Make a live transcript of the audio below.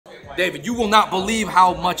David, you will not believe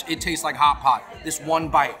how much it tastes like hot pot. This one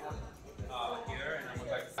bite.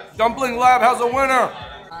 Dumpling Lab has a winner.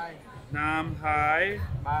 Nam Hải,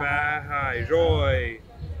 Ba Hải rồi.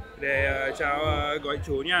 Để chào gọi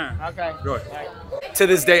chủ nha. Okay. Rồi. To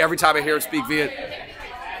this day, every time I hear him speak Viet,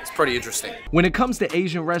 it's pretty interesting. When it comes to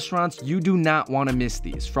Asian restaurants, you do not want to miss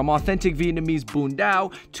these. From authentic Vietnamese bún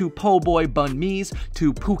đao, to po' boy banh mi's,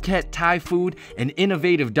 to Phuket Thai food, an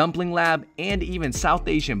innovative dumpling lab, and even South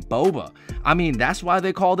Asian boba. I mean, that's why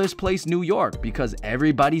they call this place New York, because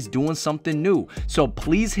everybody's doing something new. So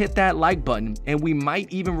please hit that like button, and we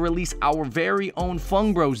might even release our very own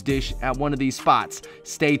Fung Bros dish at one of these spots.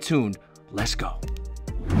 Stay tuned. Let's go.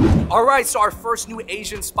 All right, so our first new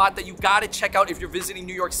Asian spot that you gotta check out if you're visiting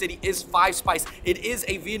New York City is Five Spice. It is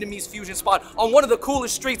a Vietnamese fusion spot on one of the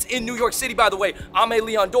coolest streets in New York City, by the way. Ame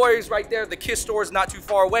Leon Dore is right there. The Kiss store is not too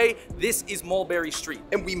far away. This is Mulberry Street.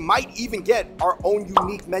 And we might even get our own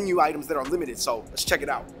unique menu items that are limited, so let's check it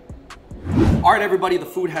out. All right, everybody, the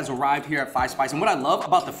food has arrived here at Five Spice. And what I love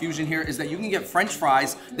about the fusion here is that you can get French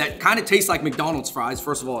fries that kind of taste like McDonald's fries.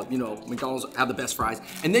 First of all, you know, McDonald's have the best fries.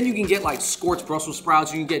 And then you can get like scorched Brussels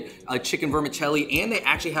sprouts. You can get chicken vermicelli. And they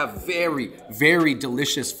actually have very, very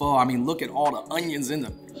delicious pho. I mean, look at all the onions and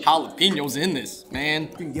the jalapenos in this, man.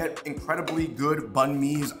 You can get incredibly good banh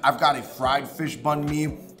mi's. I've got a fried fish banh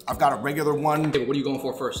mi. I've got a regular one. Hey, what are you going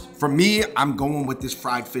for first? For me, I'm going with this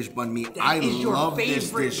fried fish banh mi. I love this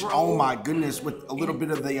dish. Bro. Oh my goodness, with a little bit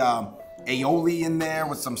of the aioli in there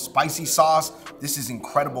with some spicy sauce. This is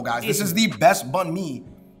incredible, guys. This is the best banh mi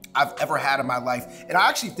I've ever had in my life. And I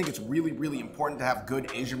actually think it's really, really important to have good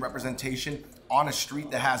Asian representation on a street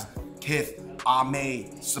that has Kith,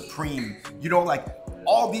 Ame, Supreme. You know, like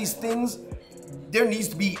all these things. There needs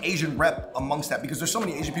to be Asian rep amongst that because there's so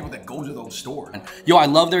many Asian people that go to those stores. Yo, I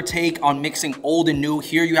love their take on mixing old and new.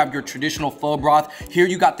 Here you have your traditional pho broth. Here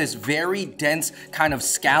you got this very dense kind of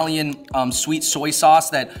scallion sweet soy sauce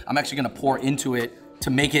that I'm actually gonna pour into it to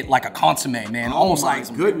make it like a consomme, man. Almost like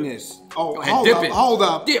some goodness. Oh, go ahead, dip it. Hold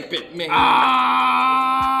up. Dip it, man.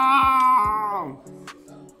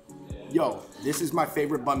 Yo, this is my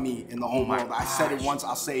favorite banh mi in the whole world. I said it once,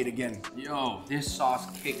 I'll say it again. Yo, this sauce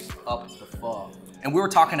kicks up the pho. And we were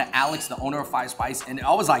talking to Alex, the owner of Five Spice, and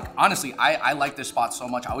I was like, honestly, I like this spot so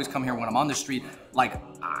much. I always come here when I'm on the street. Like,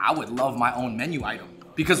 I would love my own menu item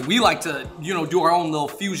because we like to, you know, do our own little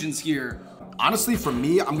fusions here. Honestly, for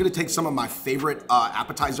me, I'm gonna take some of my favorite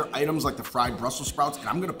appetizer items like the fried Brussels sprouts and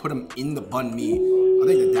I'm gonna put them in the banh mi. I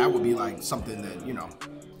think that would be like something that, you know.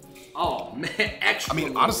 Oh man, extra. I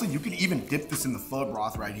mean, honestly, you could even dip this in the pho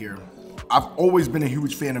broth right here. I've always been a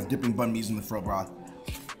huge fan of dipping banh mi's in the pho broth.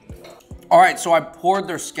 All right, so I poured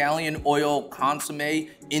their scallion oil consomme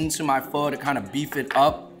into my pho to kind of beef it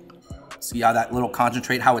up. See how that little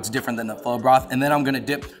concentrate, how it's different than the pho broth. And then I'm gonna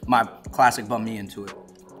dip my classic banh mi into it.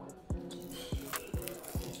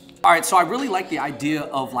 All right, so I really like the idea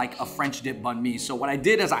of like a French dip banh mi. So what I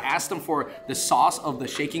did is I asked them for the sauce of the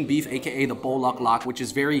shaking beef, AKA the bo lak lak, which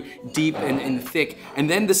is very deep and thick. And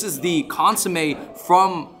then this is the consomme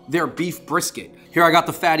from their beef brisket. Here I got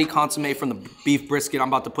the fatty consomme from the beef brisket. I'm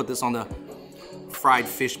about to put this on the fried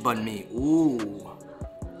fish banh mi. Ooh.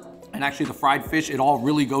 And actually the fried fish, it all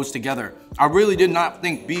really goes together. I really did not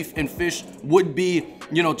think beef and fish would be,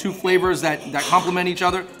 you know, two flavors that complement each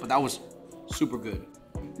other, but that was super good.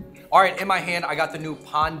 All right, in my hand, I got the new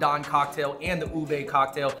pandan cocktail and the ube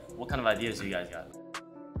cocktail. What kind of ideas do you guys got?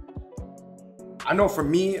 I know for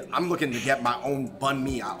me, I'm looking to get my own banh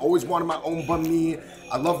mi. I always wanted my own banh mi.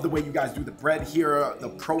 I love the way you guys do the bread here, the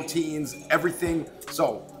proteins, everything.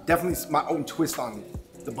 So definitely my own twist on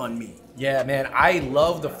the banh mi. Yeah, man, I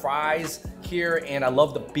love the fries here and I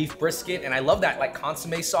love the beef brisket and I love that like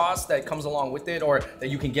consomme sauce that comes along with it or that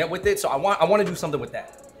you can get with it. So I want to do something with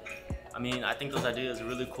that. I mean, I think those ideas are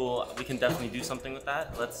really cool. We can definitely do something with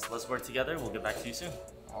that. Let's work together. We'll get back to you soon.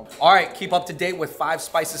 All right, keep up to date with Five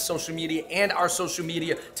Spice's social media and our social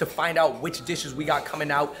media to find out which dishes we got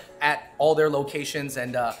coming out at all their locations.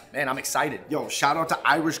 And man, I'm excited. Yo, shout out to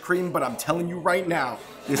Irish Cream, but I'm telling you right now,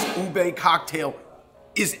 this ube cocktail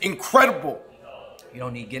is incredible. You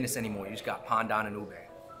don't need Guinness anymore. You just got pandan and ube.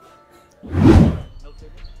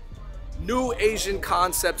 New Asian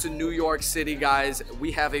concepts in New York City, guys.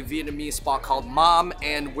 We have a Vietnamese spot called Mom,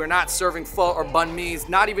 and we're not serving pho or banh mi's,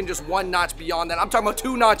 not even just one notch beyond that. I'm talking about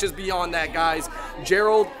 2 notches beyond that, guys.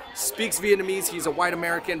 Gerald speaks Vietnamese. He's a white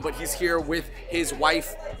American, but he's here with his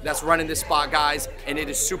wife that's running this spot, guys, and it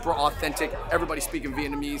is super authentic. Everybody's speaking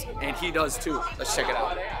Vietnamese, and he does too. Let's check it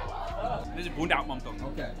out. This is bún đậu mom tôm.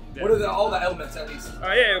 Okay. Yeah. What are all the elements at least?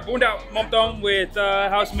 Yeah, bún đậu mom tôm with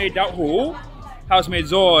house-made đậu hũ, house-made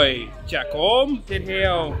dồi, chả cốm. Tiếp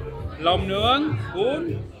theo ลมเนื้อbún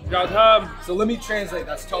gạo thơm So let me translate.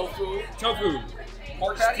 That's tofu, tofu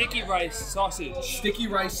pork patty, sticky rice sausage sticky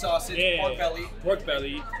rice sausage, pork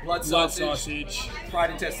belly, blood sausage fried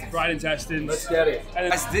intestines. fried intestines. Let's get it. And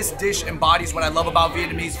then- Guys, this dish embodies what I love about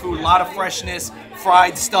Vietnamese food. A lot of freshness,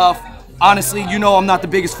 fried stuff. Honestly, you know I'm not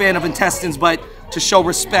the biggest fan of intestines, but to show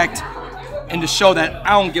respect and to show that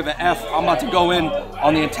I don't give a F, I'm about to go in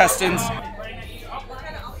on the intestines.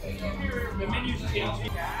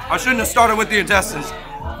 I shouldn't have started with the intestines.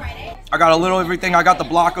 I got a little everything. I got the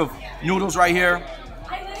block of noodles right here.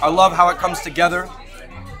 I love how it comes together.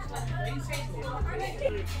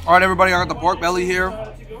 All right, everybody, I got the pork belly here.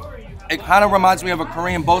 It kind of reminds me of a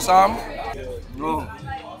Korean bosam. Oh,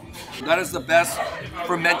 that is the best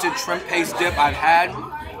fermented shrimp paste dip I've had.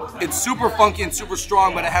 It's super funky and super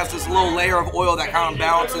strong, but it has this little layer of oil that kind of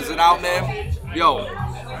balances it out, man. Yo,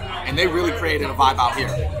 and they really created a vibe out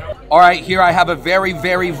here. All right, here I have a very,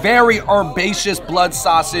 very, very herbaceous blood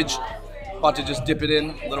sausage. About to just dip it in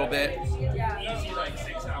a little bit.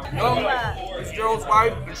 It's Gerald's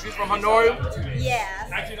wife, and she's from Hanoi. Yes.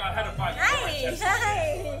 Actually, I had a fight.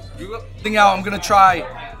 Hi. Out, I'm gonna try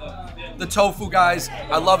the tofu, guys.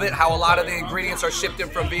 I love it how a lot of the ingredients are shipped in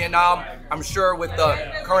from Vietnam. I'm sure with the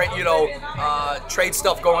current, trade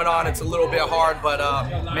stuff going on, it's a little bit hard, but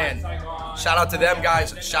man, shout out to them, guys.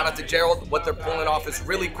 Shout out to Gerald. What they're pulling off is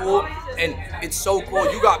really cool, and it's so cool.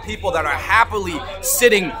 You got people that are happily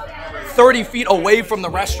sitting 30 feet away from the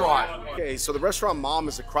restaurant. Okay, so the restaurant Mom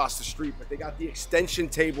is across the street, but they got the extension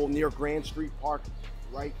table near Grand Street Park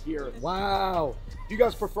right here. Wow. Do you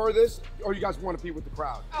guys prefer this, or you guys want to be with the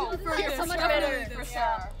crowd? You're so much better for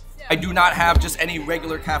sure. I do not have just any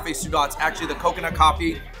regular cafe soda. It's actually the coconut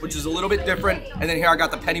coffee, which is a little bit different. And then here I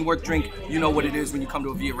got the pennyworth drink. You know what it is when you come to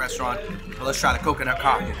a Viet restaurant. But let's try the coconut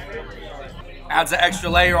coffee. Adds an extra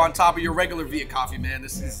layer on top of your regular Viet coffee, man.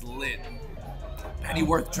 This is lit.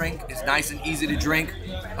 Pennyworth drink is nice and easy to drink.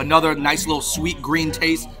 Another nice little sweet green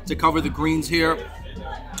taste to cover the greens here.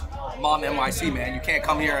 Mom NYC, man. You can't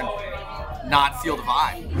come here and not feel the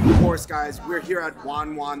vibe. Of course, guys, we're here at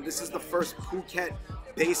Wan Wan. This is the first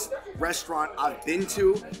Phuket-based restaurant I've been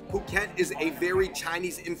to. Phuket is a very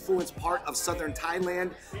Chinese-influenced part of southern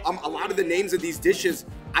Thailand. A lot of the names of these dishes,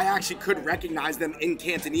 I actually could recognize them in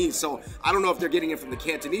Cantonese. So I don't know if they're getting it from the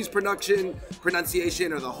Cantonese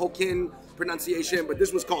pronunciation or the Hokkien pronunciation, but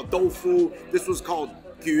this was called tofu. This was called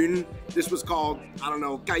gyun. This was called, I don't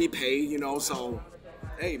know, gai pei, so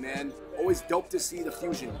hey, man, always dope to see the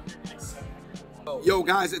fusion. Yo,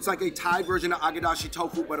 guys, it's like a Thai version of agadashi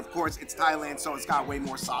tofu, but of course, it's Thailand, so it's got way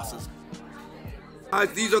more sauces.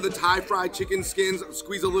 Guys, these are the Thai fried chicken skins.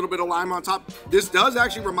 Squeeze a little bit of lime on top. This does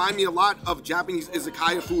actually remind me a lot of Japanese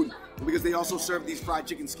izakaya food, because they also serve these fried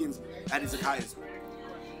chicken skins at izakayas.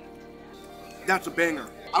 That's a banger.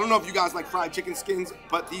 I don't know if you guys like fried chicken skins,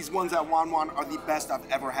 but these ones at Wan Wan are the best I've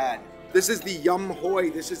ever had. This is the yum hoi.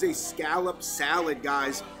 This is a scallop salad,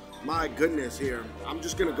 guys. My goodness here. I'm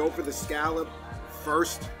just gonna go for the scallop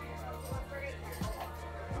first.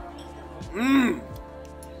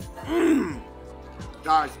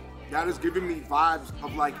 Guys, that is giving me vibes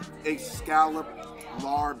of like a scallop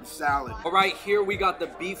larb salad. All right, here we got the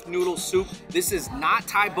beef noodle soup. This is not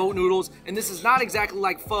Thai boat noodles, and this is not exactly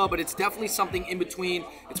like pho, but it's definitely something in between.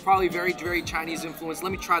 It's probably very, very Chinese influence.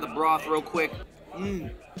 Let me try the broth real quick.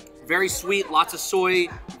 Very sweet, lots of soy,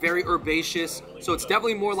 very herbaceous. So it's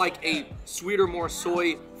definitely more like a sweeter, more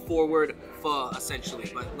soy-forward pho, essentially.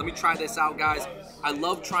 But let me try this out, guys. I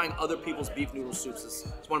love trying other people's beef noodle soups.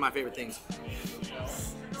 It's one of my favorite things.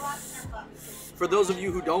 For those of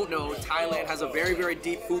you who don't know, Thailand has a very, very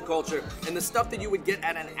deep food culture, and the stuff that you would get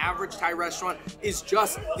at an average Thai restaurant is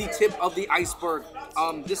just the tip of the iceberg.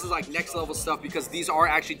 This is like next level stuff because these are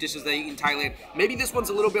actually dishes they eat in Thailand. Maybe this one's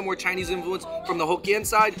a little bit more Chinese influence from the Hokkien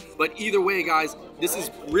side, but either way, guys, this is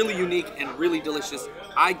really unique and really delicious.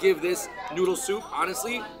 I give this noodle soup,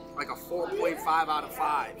 honestly, like a 4.5 out of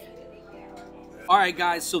 5. All right,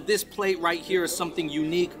 guys, so this plate right here is something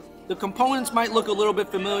unique. The components might look a little bit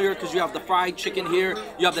familiar because you have the fried chicken here,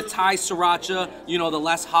 you have the Thai sriracha, the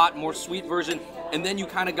less hot, more sweet version, and then you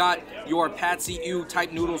kind of got your pad see ew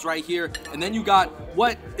type noodles right here, and then you got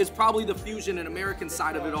what is probably the fusion and American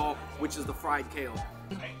side of it all, which is the fried kale.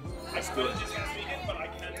 That's good.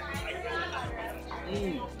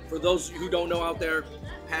 For those who don't know out there,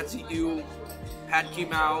 pad see ew, pad ki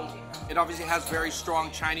mao, it obviously has very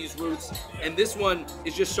strong Chinese roots, and this one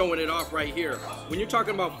is just showing it off right here. When you're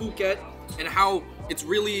talking about Phuket and how it's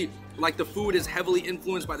really like the food is heavily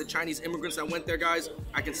influenced by the Chinese immigrants that went there, guys,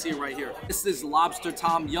 I can see it right here. This is lobster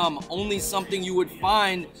tom yum, only something you would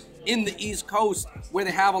find in the East Coast where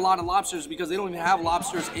they have a lot of lobsters, because they don't even have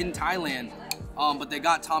lobsters in Thailand. But they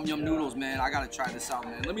got tom yum noodles, man. I gotta try this out,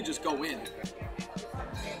 man. Let me just go in.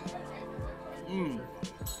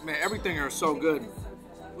 Man, everything here is so good.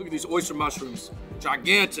 Look at these oyster mushrooms,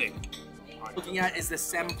 gigantic. Looking at is the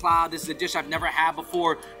sempla. This is a dish I've never had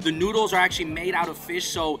before. The noodles are actually made out of fish,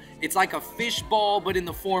 so it's like a fish ball, but in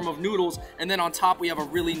the form of noodles. And then on top, we have a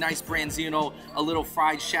really nice branzino, a little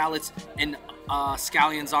fried shallots and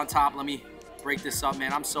scallions on top. Let me break this up,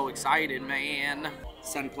 man. I'm so excited, man.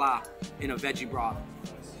 Sempla in a veggie broth.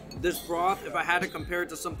 This broth, if I had to compare it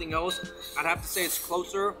to something else, I'd have to say it's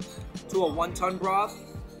closer to a wonton broth,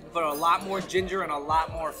 but a lot more ginger and a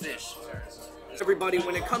lot more fish. Everybody,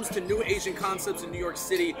 when it comes to new Asian concepts in New York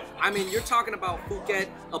City, I mean, you're talking about Phuket,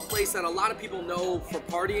 a place that a lot of people know for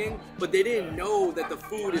partying, but they didn't know that the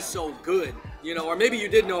food is so good, you know, or maybe you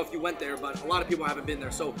did know if you went there, but a lot of people haven't been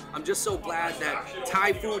there. So I'm just so glad that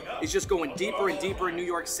Thai food is just going deeper and deeper in New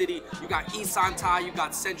York City. You got Isan Thai, you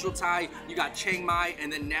got Central Thai, you got Chiang Mai,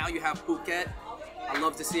 and then now you have Phuket. I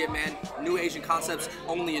love to see it, man. New Asian concepts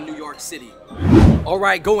only in New York City. All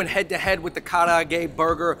right, going head to head with the Karaage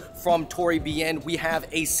burger from Tori Bien. We have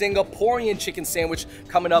a Singaporean chicken sandwich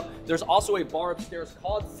coming up. There's also a bar upstairs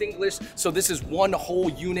called Singlish. So this is one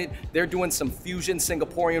whole unit. They're doing some fusion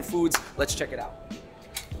Singaporean foods. Let's check it out.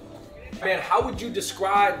 Man, how would you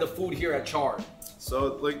describe the food here at Char?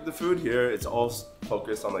 So like the food here, it's all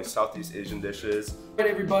focused on like Southeast Asian dishes. All right,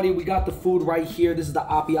 everybody, we got the food right here. This is the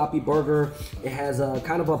Api Api burger. It has a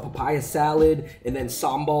kind of a papaya salad and then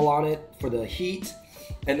sambal on it for the heat.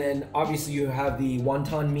 And then obviously you have the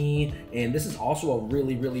wonton mee, and this is also a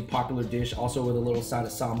really, really popular dish, also with a little side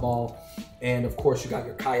of sambal. And of course you got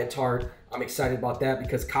your kaya tart. I'm excited about that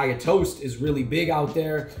because kaya toast is really big out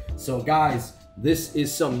there. So guys, this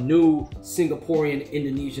is some new Singaporean,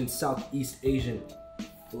 Indonesian, Southeast Asian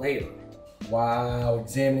flavor. Wow,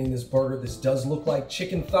 examining this burger, this does look like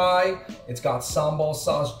chicken thigh. It's got sambal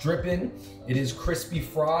sauce dripping. It is crispy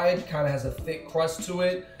fried, kind of has a thick crust to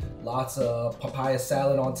it. Lots of papaya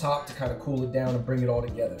salad on top to kind of cool it down and bring it all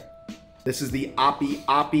together. This is the Api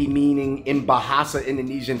Api, meaning in Bahasa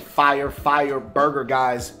Indonesian, fire burger,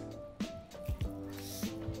 guys.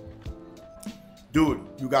 Dude,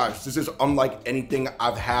 you guys, this is unlike anything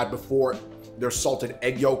I've had before. There's salted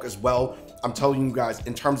egg yolk as well. I'm telling you guys,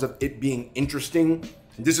 in terms of it being interesting,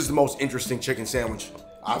 this is the most interesting chicken sandwich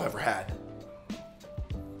I've ever had.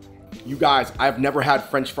 You guys, I've never had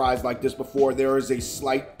French fries like this before. There is a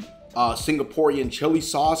slight Singaporean chili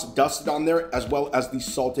sauce dusted on there, as well as the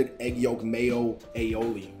salted egg yolk mayo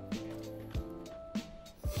aioli.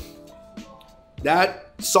 That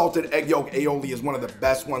salted egg yolk aioli is one of the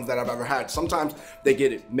best ones that I've ever had. Sometimes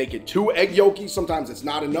they make it too egg yolky, sometimes it's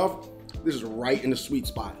not enough. This is right in the sweet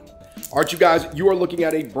spot. All right, you guys, you are looking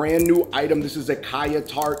at a brand new item. This is a kaya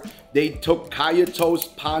tart. They took kaya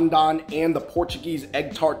toast, pandan, and the Portuguese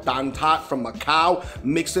egg tart dantat from Macau,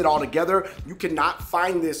 mixed it all together. You cannot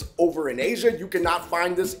find this over in Asia. You cannot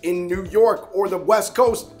find this in New York or the West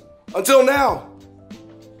Coast until now.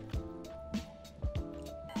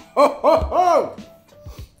 Ho, ho, ho.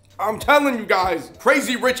 I'm telling you guys,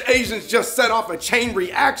 crazy rich Asians just set off a chain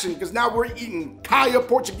reaction because now we're eating kaya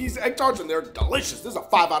Portuguese egg tarts and they're delicious. This is a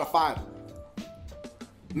 5 out of 5.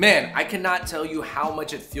 Man, I cannot tell you how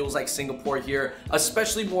much it feels like Singapore here,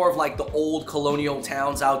 especially more of like the old colonial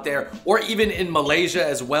towns out there, or even in Malaysia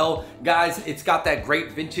as well. Guys, it's got that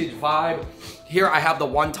great vintage vibe. Here I have the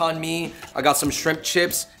wonton mee, I got some shrimp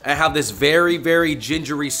chips, and I have this very, very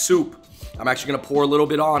gingery soup. I'm actually gonna pour a little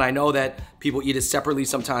bit on. I know that people eat it separately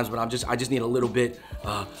sometimes, but I just need a little bit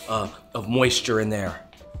of moisture in there.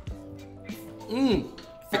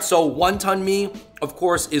 So wonton mee, of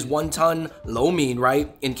course, is wonton lo mein, right,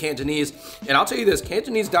 in Cantonese. And I'll tell you this,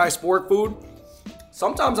 Cantonese diasporic food,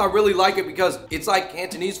 sometimes I really like it because it's like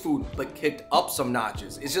Cantonese food, but kicked up some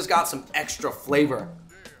notches. It's just got some extra flavor.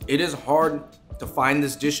 It is hard to find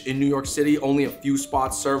this dish in New York City. Only a few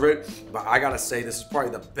spots serve it, but I gotta say, this is probably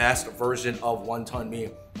the best version of wonton mee.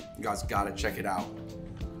 You guys gotta check it out.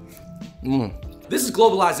 This is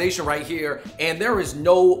globalization right here, and there is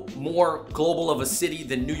no more global of a city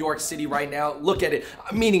than New York City right now. Look at it.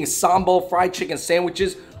 I'm eating sambal fried chicken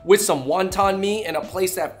sandwiches with some wonton mee in a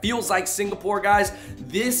place that feels like Singapore, guys.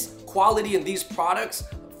 This quality and these products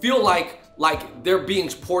feel like they're being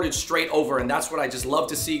ported straight over, and that's what I just love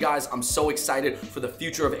to see, guys. I'm so excited for the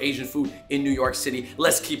future of Asian food in New York City.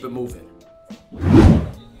 Let's keep it moving.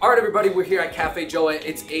 All right, everybody, we're here at Cafe Joa.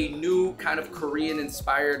 It's a new kind of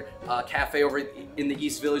Korean-inspired cafe over in the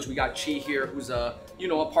East Village. We got Chi here, who's a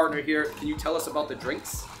partner here. Can you tell us about the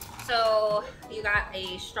drinks? So you got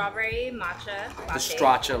a strawberry matcha latte. The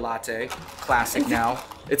Straccia latte, classic now.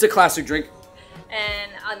 It's a classic drink.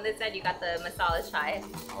 And on this side you got the masala chai.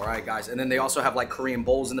 All right, guys. And then they also have like Korean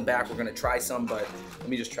bowls in the back. We're gonna try some, but let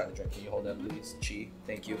me just try the drink. Can you hold that, please? Chi,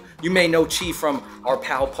 thank you. You may know Chi from our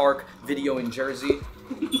Pal Park video in Jersey.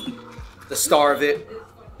 The star of it.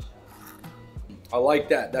 I like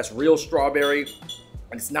that. That's real strawberry,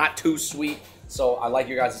 and it's not too sweet. So I like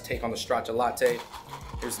your guys' take on the Straccia latte.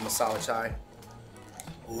 Here's the masala chai.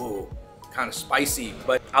 Ooh, kind of spicy,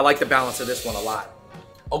 but I like the balance of this one a lot.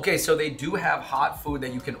 Okay, so they do have hot food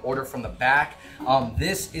that you can order from the back.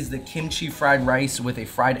 This is the kimchi fried rice with a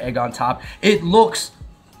fried egg on top. It looks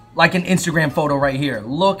like an Instagram photo right here.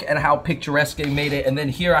 Look at how picturesque they made it. And then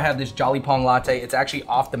here I have this Jolly Pong latte. It's actually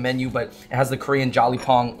off the menu, but it has the Korean Jolly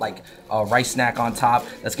Pong like rice snack on top.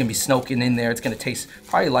 That's gonna be smoking in there. It's gonna taste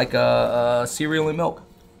probably like a cereal and milk.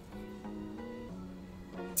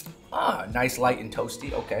 Ah, nice light and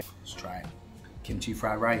toasty. Okay, let's try it. Kimchi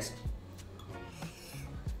fried rice.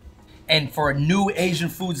 And for new Asian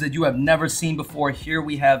foods that you have never seen before, here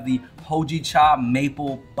we have the hojicha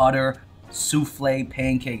maple butter souffle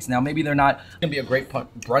pancakes. Now, maybe they're not gonna be a great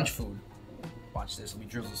brunch food. Watch this, let me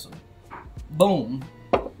drizzle some. Boom.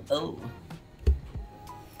 Oh.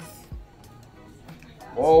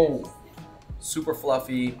 Whoa. Super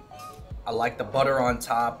fluffy. I like the butter on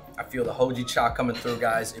top. I feel the hojicha coming through,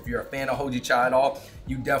 guys. If you're a fan of hojicha at all,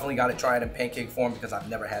 you definitely gotta try it in pancake form because I've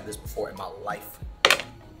never had this before in my life.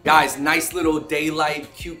 Guys, nice little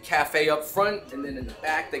daylight, cute cafe up front, and then in the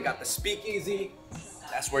back, they got the speakeasy.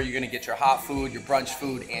 That's where you're gonna get your hot food, your brunch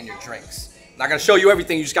food, and your drinks. I'm not gonna show you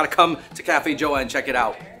everything, you just gotta come to Cafe Joa and check it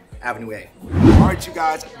out. Avenue A. All right, you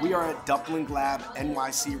guys, we are at Dumpling Lab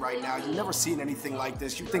NYC right now. You've never seen anything like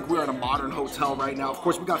this. You think we're in a modern hotel right now. Of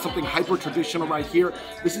course, we got something hyper traditional right here.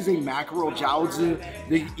 This is a mackerel jiaozi.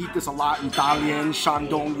 They eat this a lot in Dalian,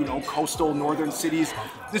 Shandong, you know, coastal northern cities.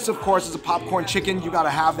 This, of course, is a popcorn chicken. You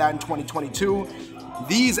gotta have that in 2022.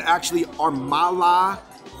 These actually are mala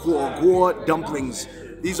huoguo dumplings.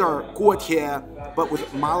 These are guotie, but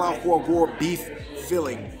with mala huoguo beef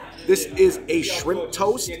filling. This is a shrimp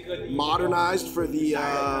toast, modernized for the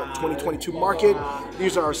 2022 market.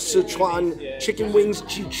 These are Sichuan chicken wings,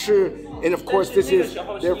 ji chi, and of course this is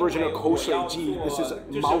their version of kou shui ji. This is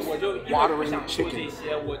mouth-watering chicken.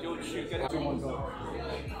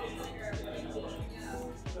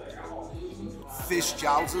 Fish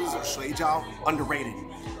jiaozis or shui jiao, underrated.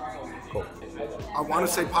 Cool. I want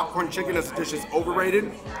to say popcorn chicken as a dish is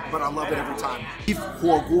overrated, but I love it every time. Beef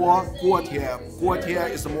huoguo guotie. Guotie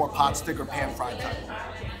is the more pot stick or pan fried type.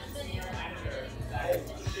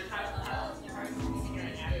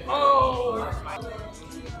 Oh!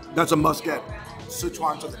 That's a must get.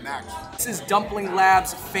 Sichuan to the max. This is Dumpling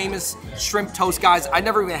Lab's famous shrimp toast, guys. I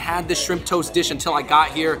never even had this shrimp toast dish until I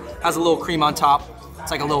got here. Has a little cream on top.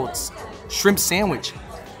 It's like a little shrimp sandwich.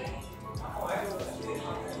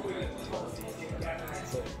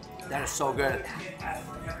 That is so good.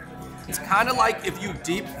 It's kind of like if you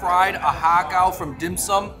deep fried a hakao from dim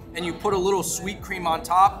sum and you put a little sweet cream on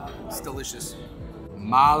top. It's delicious.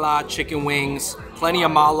 Mala chicken wings, plenty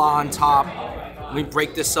of mala on top. Let me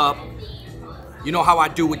break this up. You know how I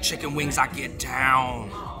do with chicken wings, I get down.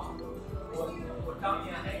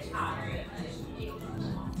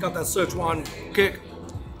 Got that Sichuan kick.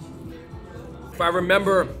 If I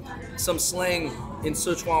remember some slang in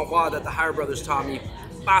Sichuan Hua that the Higher Brothers taught me,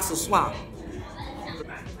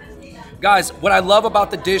 guys, what I love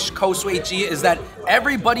about the dish kou shui ji is that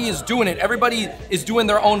everybody is doing it. Everybody is doing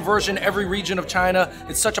their own version, every region of China.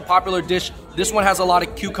 It's such a popular dish. This one has a lot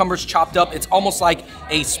of cucumbers chopped up. It's almost like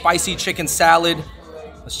a spicy chicken salad.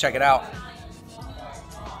 Let's check it out.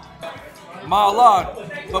 Mala,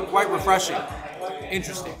 but quite refreshing.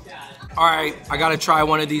 Interesting. All right, I gotta try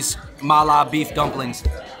one of these mala beef dumplings.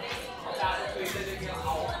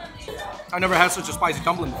 I've never had such a spicy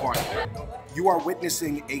dumpling before. You are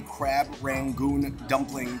witnessing a crab rangoon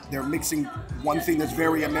dumpling. They're mixing one thing that's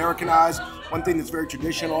very Americanized, one thing that's very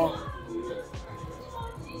traditional.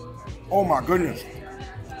 Oh my goodness.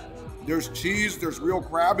 There's cheese, there's real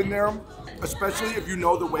crab in there, especially if you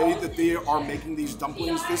know the way that they are making these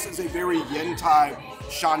dumplings. This is a very Yantai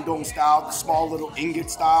Shandong style, the small little ingot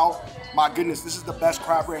style. My goodness, this is the best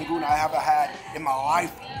crab rangoon I ever had in my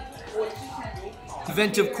life.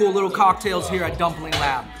 Inventive, cool little cocktails here at Dumpling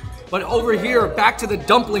Lab. But over here, back to the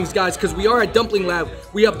dumplings, guys, because we are at Dumpling Lab.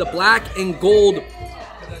 We have the black and gold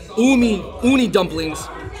uni dumplings.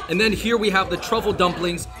 And then here we have the truffle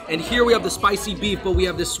dumplings. And here we have the spicy beef, but we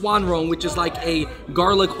have the swan rong, which is like a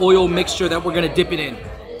garlic oil mixture that we're gonna dip it in.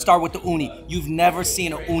 Start with the uni. You've never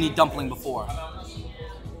seen an uni dumpling before.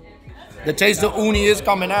 The taste of uni is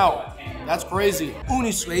coming out. That's crazy.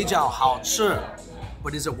 Uni 水饺好吃,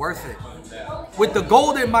 but is it worth it? With the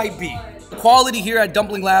gold, it might be. The quality here at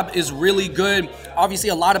Dumpling Lab is really good. Obviously,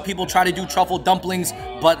 a lot of people try to do truffle dumplings,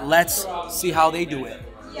 but let's see how they do it.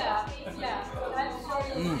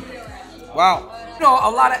 Wow. You know,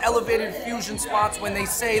 a lot of elevated fusion spots, when they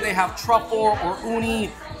say they have truffle or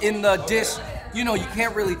uni in the dish, you know, you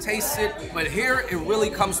can't really taste it, but here it really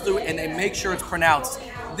comes through and they make sure it's pronounced.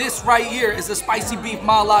 This right here is a spicy beef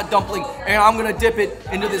mala dumpling, and I'm gonna dip it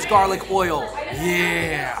into this garlic oil.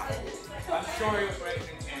 Yeah. I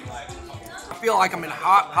feel like I'm in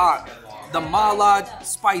hot pot. The mala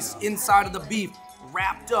spice inside of the beef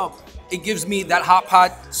wrapped up. It gives me that hot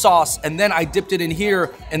pot sauce, and then I dipped it in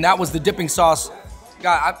here, and that was the dipping sauce.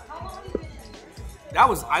 God,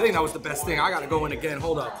 I think that was the best thing. I gotta go in again.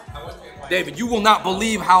 Hold up, David. You will not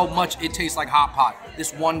believe how much it tastes like hot pot.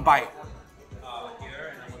 This one bite.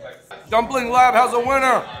 Dumpling Lab has a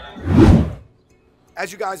winner.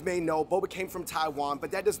 As you guys may know, boba came from Taiwan,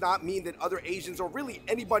 but that does not mean that other Asians, or really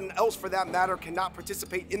anybody else for that matter, cannot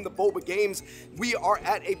participate in the boba games. We are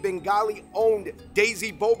at a Bengali-owned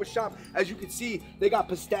Daisy boba shop. As you can see, they got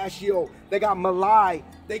pistachio, they got malai,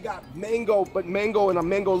 they got mango, but mango in a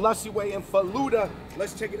mango lassi way, and faluda.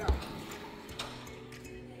 Let's check it out.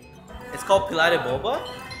 It's called Pilate Boba,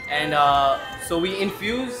 and so we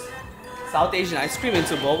infuse South Asian ice cream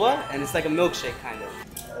into boba, and it's like a milkshake kind of.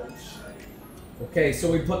 Okay, so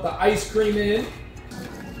we put the ice cream in.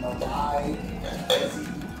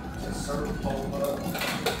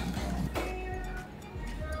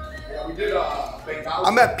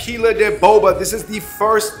 I'm at Pila de Boba. This is the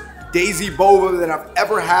first Daisy Boba that I've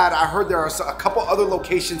ever had. I heard there are a couple other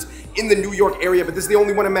locations in the New York area, but this is the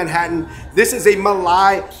only one in Manhattan. This is a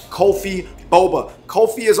Malai Kulfi Boba.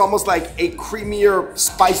 Kulfi is almost like a creamier,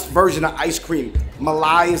 spiced version of ice cream.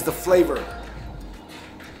 Malai is the flavor.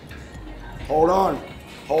 Hold on,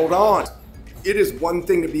 hold on. It is one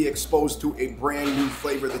thing to be exposed to a brand new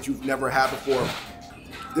flavor that you've never had before.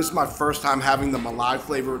 This is my first time having the Malai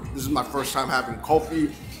flavor. This is my first time having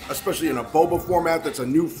Kulfi, especially in a boba format that's a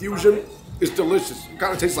new fusion. It's delicious. It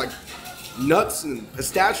kind of tastes like nuts and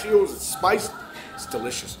pistachios. It's spiced. It's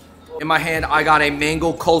delicious. In my hand, I got a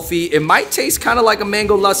mango kulfi. It might taste kind of like a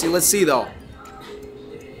mango lassi. Let's see though.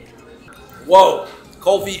 Whoa,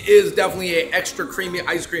 kulfi is definitely an extra creamy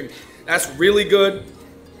ice cream. That's really good.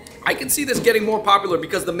 I can see this getting more popular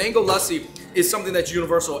because the mango lassi is something that's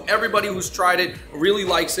universal. Everybody who's tried it really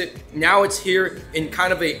likes it. Now it's here in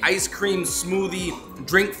kind of a ice cream smoothie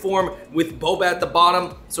drink form with boba at the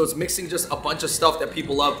bottom. So it's mixing just a bunch of stuff that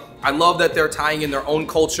people love. I love that they're tying in their own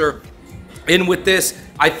culture in with this.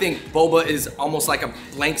 I think boba is almost like a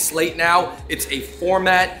blank slate now. It's a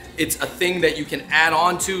format. It's a thing that you can add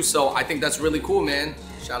on to. So I think that's really cool, man.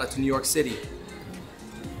 Shout out to New York City.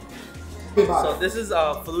 So this is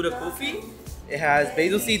Faluda Kulfi. It has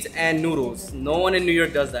basil seeds and noodles. No one in New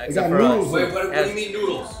York does that except for us. Wait, what do you mean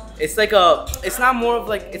noodles? It's like a, it's not more of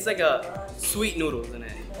like, it's like a sweet noodles in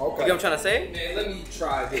it. Okay. You get what I'm trying to say? Man, let me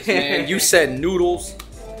try this, man. You said noodles.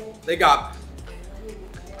 They got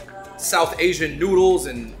South Asian noodles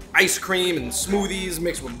and ice cream and smoothies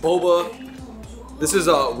mixed with boba. This is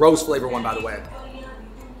a rose flavor one, by the way.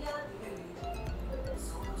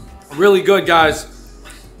 Really good, guys.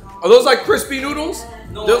 Are those like crispy noodles?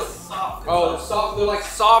 No, they're soft. Oh, soft. They're like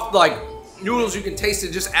soft, like noodles. You can taste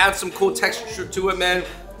it. Just add some cool texture to it, man.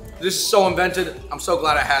 This is so invented. I'm so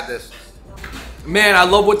glad I had this. Man, I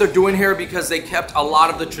love what they're doing here because they kept a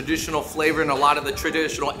lot of the traditional flavor and a lot of the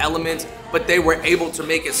traditional elements, but they were able to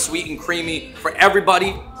make it sweet and creamy for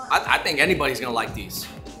everybody. I think anybody's gonna like these.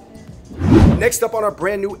 Next up on our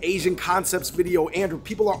brand new Asian concepts video, Andrew,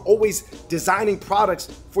 people are always designing products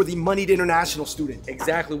for the moneyed international student.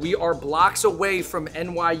 Exactly, we are blocks away from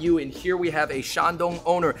NYU, and here we have a Shandong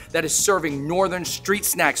owner that is serving northern street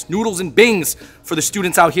snacks, noodles and bings for the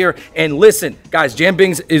students out here. And listen, guys, jam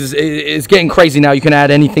bings is getting crazy now. You can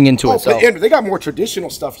add anything into it. So. But Andrew, they got more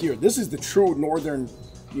traditional stuff here. This is the true northern,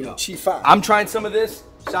 you know, chi fa. I'm trying some of this.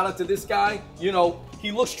 Shout out to this guy. You know,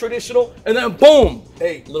 he looks traditional, and then boom!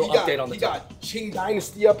 Hey, little update on the top. He got Qing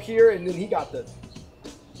Dynasty up here, and then he got the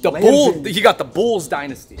Bull. He got the Bulls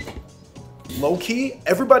Dynasty. Low key,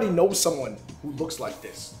 everybody knows someone who looks like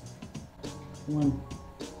this. Man,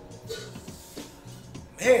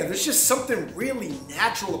 there's just something really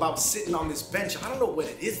natural about sitting on this bench. I don't know what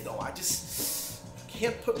it is though. I just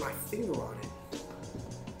can't put my finger on it.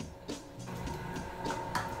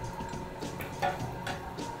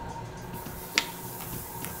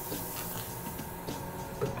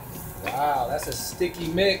 Wow, that's a sticky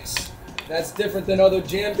mix. That's different than other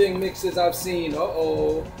jam bing mixes I've seen.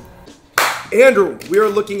 Uh-oh. Andrew, we are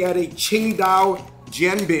looking at a Qingdao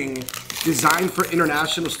Jianbing designed for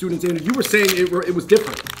international students. And you were saying it was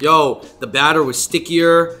different. Yo, the batter was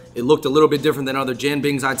stickier. It looked a little bit different than other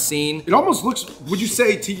Jianbings I'd seen. It almost looks, would you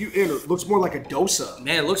say to you, Andrew, it looks more like a dosa.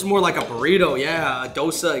 Man, it looks more like a burrito. Yeah, a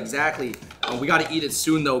dosa, exactly. We gotta eat it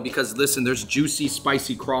soon though, because listen, there's juicy,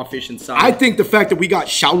 spicy crawfish inside. I think the fact that we got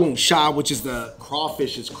xiaolong sha, which is the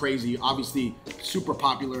crawfish, is crazy. Obviously, super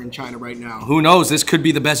popular in China right now. Who knows? This could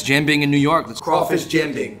be the best Jianbing in New York. Let's Crawfish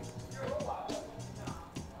Jianbing.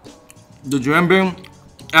 The Jianbing,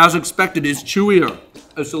 as expected, is chewier.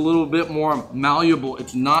 It's a little bit more malleable.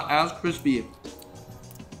 It's not as crispy,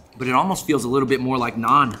 but it almost feels a little bit more like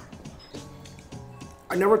naan.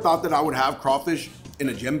 I never thought that I would have crawfish in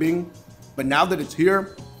a jianbing, but now that it's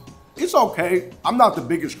here, it's okay. I'm not the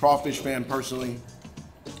biggest crawfish fan personally.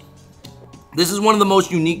 This is one of the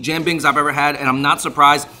most unique Jianbings I've ever had, and I'm not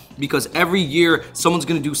surprised because every year someone's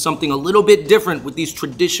gonna do something a little bit different with these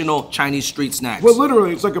traditional Chinese street snacks. Well,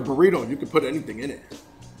 literally, it's like a burrito. You can put anything in it.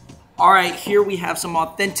 All right, here we have some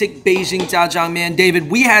authentic Beijing jjajangmian. David,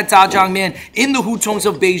 we had jjajangmian in the hutongs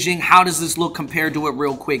of Beijing. How does this look compared to it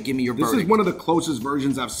real quick? Give me your verdict. This is one of the closest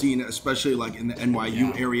versions I've seen, especially like in the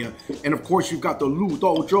NYU area. And of course, you've got the Lu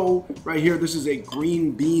Dou Zhou right here. This is a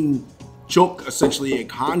green bean chok, essentially a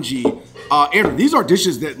kanji. Andrew, these are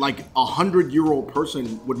dishes that like a 100-year-old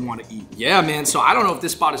person would want to eat. Yeah, man. So I don't know if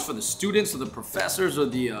this spot is for the students or the professors or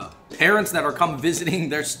the parents that are come visiting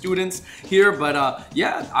their students here, but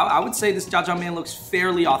yeah, I would say this jjajangmian looks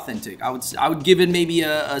fairly authentic. I would give it maybe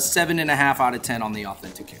a 7.5 out of 10 on the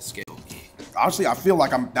authentic scale. Honestly, I feel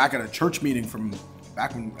like I'm back at a church meeting from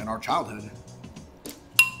back in our childhood.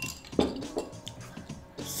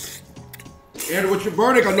 Andrew, what's your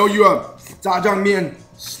verdict? I know you're a jjajangmian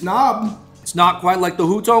snob. It's not quite like the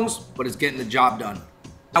hutongs, but it's getting the job done.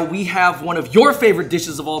 Now we have one of your favorite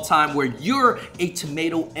dishes of all time where you're a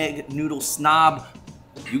tomato egg noodle snob.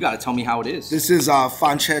 You gotta tell me how it is. This is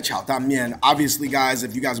fanche chao dan mian. Obviously, guys,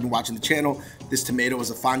 if you guys have been watching the channel, this tomato is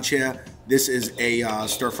a fanche. This is a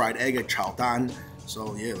stir-fried egg at chao dan.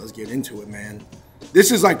 So yeah, let's get into it, man.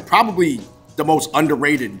 This is like probably the most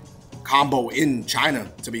underrated combo in China,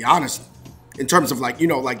 to be honest. In terms of like, you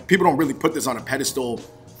know, like people don't really put this on a pedestal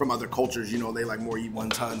from other cultures. You know, they like more eat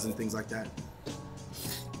wontons and things like that.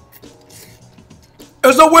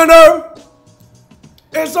 It's a winner!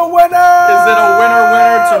 It's a winner! Is it a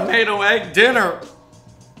winner tomato egg dinner?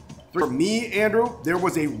 For me, Andrew, there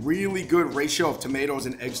was a really good ratio of tomatoes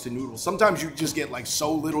and eggs to noodles. Sometimes you just get like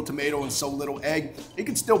so little tomato and so little egg. It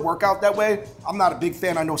can still work out that way. I'm not a big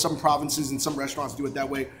fan. I know some provinces and some restaurants do it that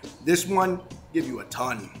way. This one, give you a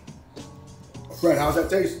ton. Fred, how's that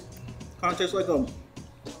taste? Kind of tastes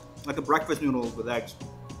like a breakfast noodle with eggs.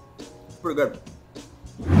 It's pretty good.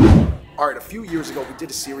 All right, a few years ago, we did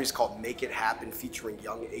a series called Make It Happen featuring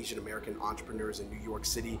young Asian American entrepreneurs in New York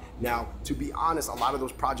City. Now, to be honest, a lot of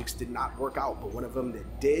those projects did not work out, but one of them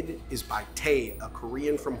that did is by Tae, a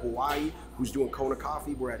Korean from Hawaii who's doing Kona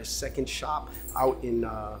Coffee. We're at his second shop out in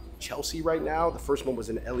Chelsea right now. The first one was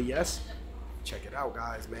in LES. Check it out,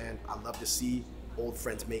 guys, man. I love to see old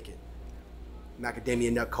friends make it.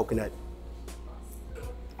 Macadamia nut coconut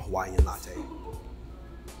Hawaiian latte.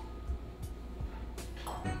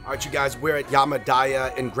 All right, you guys, we're at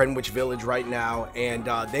Yamadaya in Greenwich Village right now, and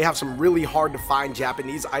they have some really hard to find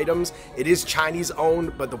Japanese items. It is Chinese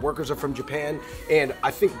owned, but the workers are from Japan. And I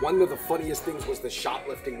think one of the funniest things was the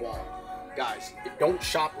shoplifting wall. Guys, don't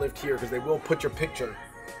shoplift here because they will put your picture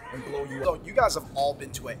and blow you up. So you guys have all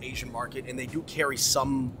been to an Asian market, and they do carry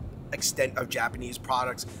some extent of Japanese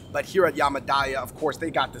products, but here at Yamadaya, of course, they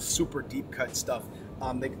got the super deep cut stuff.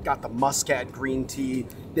 They got the muscat green tea.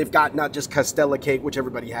 They've got not just castella cake, which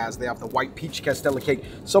everybody has. They have the white peach castella cake.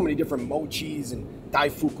 So many different mochis and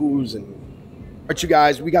daifukus. And all right, you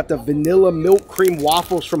guys, we got the vanilla milk cream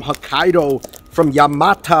waffles from Hokkaido from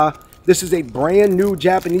Yamata. This is a brand new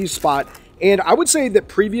Japanese spot. And I would say that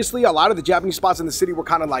previously, a lot of the Japanese spots in the city were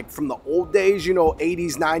kind of like from the old days, you know,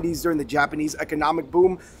 80s, 90s during the Japanese economic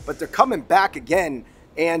boom. But they're coming back again.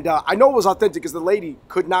 And I know it was authentic because the lady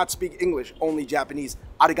could not speak English, only Japanese.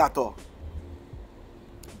 Arigato.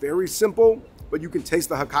 Very simple, but you can taste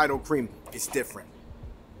the Hokkaido cream. It's different.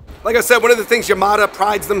 Like I said, one of the things Yamada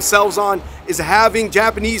prides themselves on is having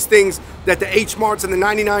Japanese things that the H-Marts and the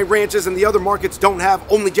 99 Ranches and the other markets don't have,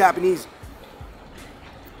 only Japanese.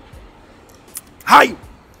 Hi!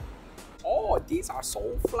 Oh, these are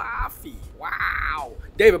so fluffy. Wow.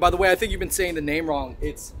 David, by the way, I think you've been saying the name wrong.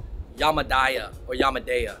 It's Yamadaya or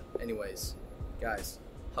Yamadaya. Anyways, guys,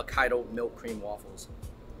 Hokkaido milk cream waffles.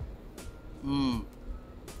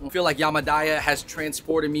 I feel like Yamadaya has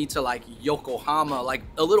transported me to like Yokohama, like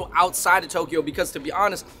a little outside of Tokyo, because to be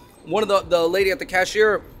honest, one of the lady at the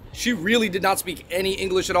cashier, she really did not speak any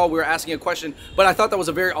English at all. We were asking a question, but I thought that was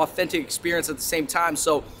a very authentic experience at the same time.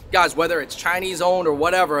 So guys, whether it's Chinese owned or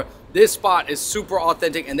whatever, this spot is super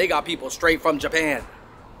authentic and they got people straight from Japan.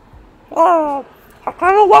 Oh,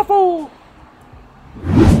 Hokkaido waffle!